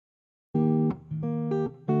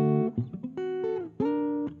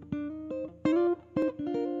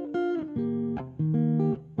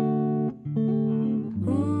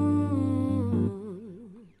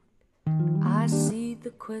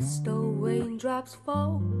just the raindrops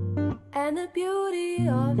fall. And the beauty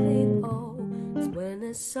of it all is when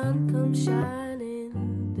the sun comes shining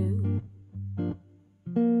through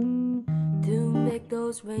to make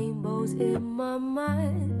those rainbows in my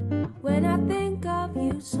mind. When I think of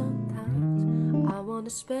you sometimes, I want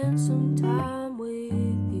to spend some time with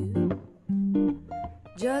you.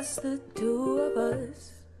 Just the two of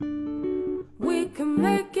us. We can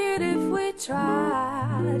make it if we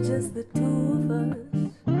try. Just the two of us.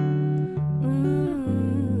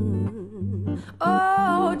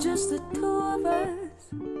 Oh, just the two of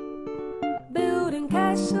us, building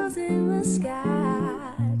castles in the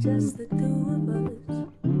sky. Just the two of us,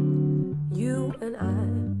 you and I.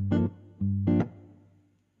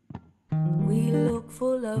 We look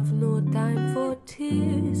for love, no time for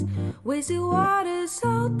tears. Wasted water,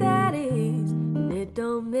 so that is, and it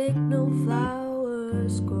don't make no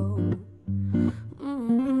flowers grow.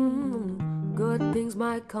 Good things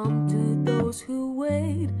might come to those who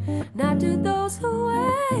wait, not to those who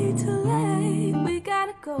wait too late. We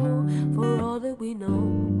gotta go for all that we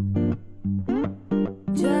know.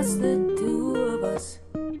 Just the two of us.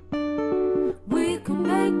 We can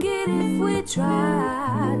make it if we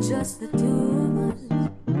try. Just the two of us.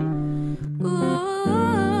 Ooh,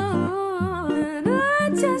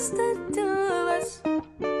 just the two of us,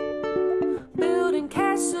 building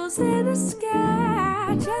castles in the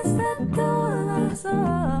sky. Just the two of us.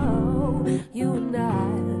 Oh.